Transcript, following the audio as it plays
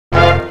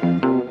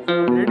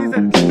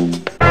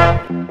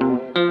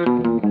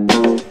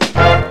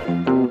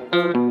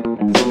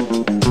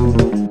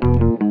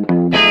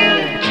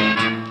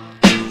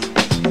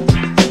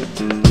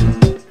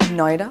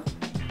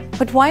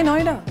But why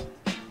Noida?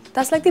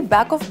 That's like the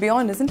back of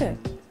beyond, isn't it?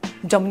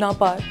 Jamna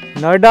Par.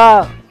 Noida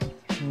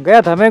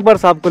गया था मैं एक बार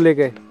साहब को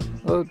लेके,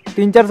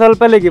 3-4 साल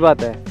पहले की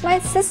बात है. My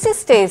sister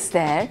stays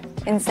there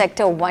in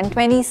sector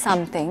 120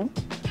 something.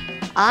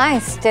 I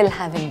still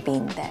haven't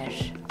been there.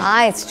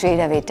 I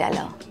straight away tell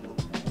her,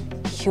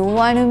 you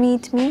want to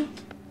meet me?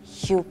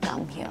 You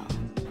come here.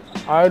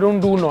 I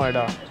don't do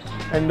Noida.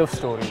 End of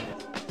story.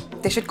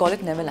 They should call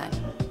it Neverland.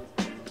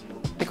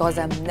 Because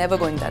I'm never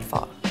going that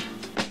far.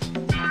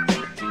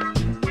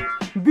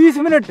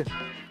 20 minute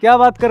क्या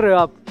बात कर रहे हो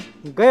आप?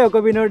 गए हो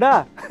कभी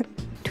Noida?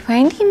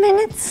 20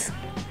 minutes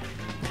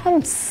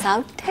from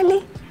South Delhi?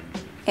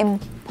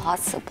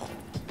 Impossible.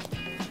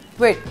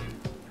 Wait,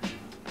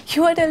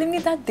 you are telling me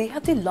that they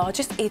have the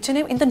largest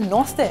H&M in the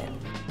north there?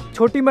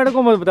 छोटी मैडम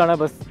को मत बताना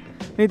बस,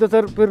 नहीं तो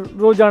सर फिर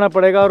रोज जाना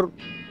पड़ेगा और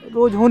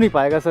रोज हो नहीं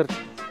पाएगा sir.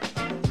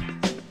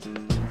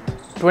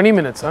 20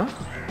 minutes, huh?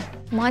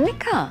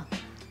 Monica,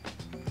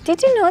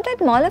 did you know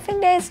that Mall of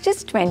India is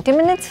just 20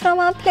 minutes from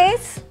our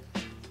place?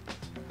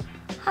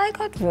 I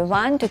got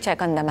Vivan to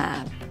check on the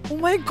map. Oh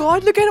my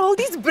god, look at all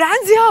these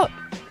brands here!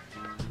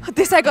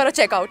 This I gotta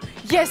check out.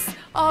 Yes,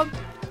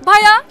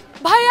 Bhaiya,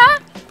 Bhaiya!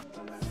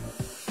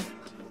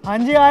 हाँ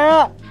जी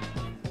आया.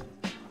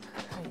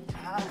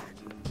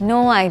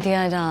 No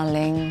idea,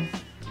 darling.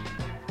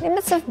 They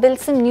must have built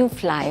some new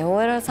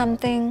flyover or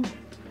something.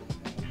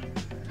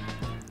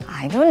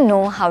 I don't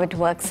know how it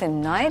works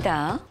in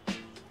Noida.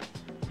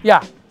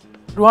 Yeah,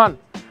 Ruhan.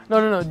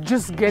 No.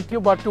 Just get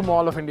your butt to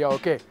Mall of India,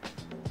 okay?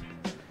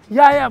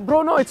 Yeah,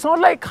 bro. No, it's not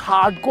like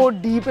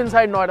hardcore deep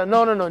inside Noida.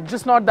 No.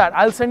 Just not that.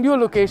 I'll send you a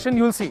location.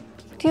 You'll see.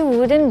 You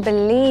wouldn't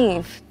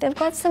believe. They've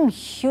got some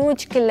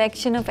huge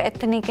collection of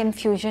ethnic and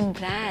fusion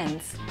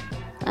brands.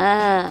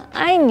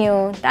 I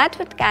knew that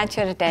would catch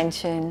your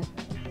attention.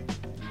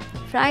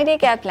 Friday,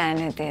 क्या plan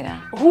है तेरा?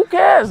 Who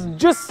cares?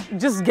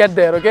 Just get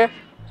there, okay?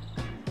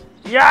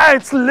 Yeah,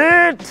 it's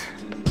lit.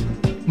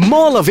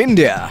 Mall of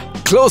India.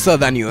 Closer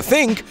than you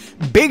think,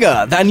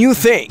 bigger than you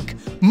think,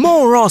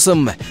 more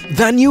awesome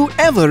than you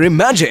ever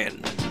imagined.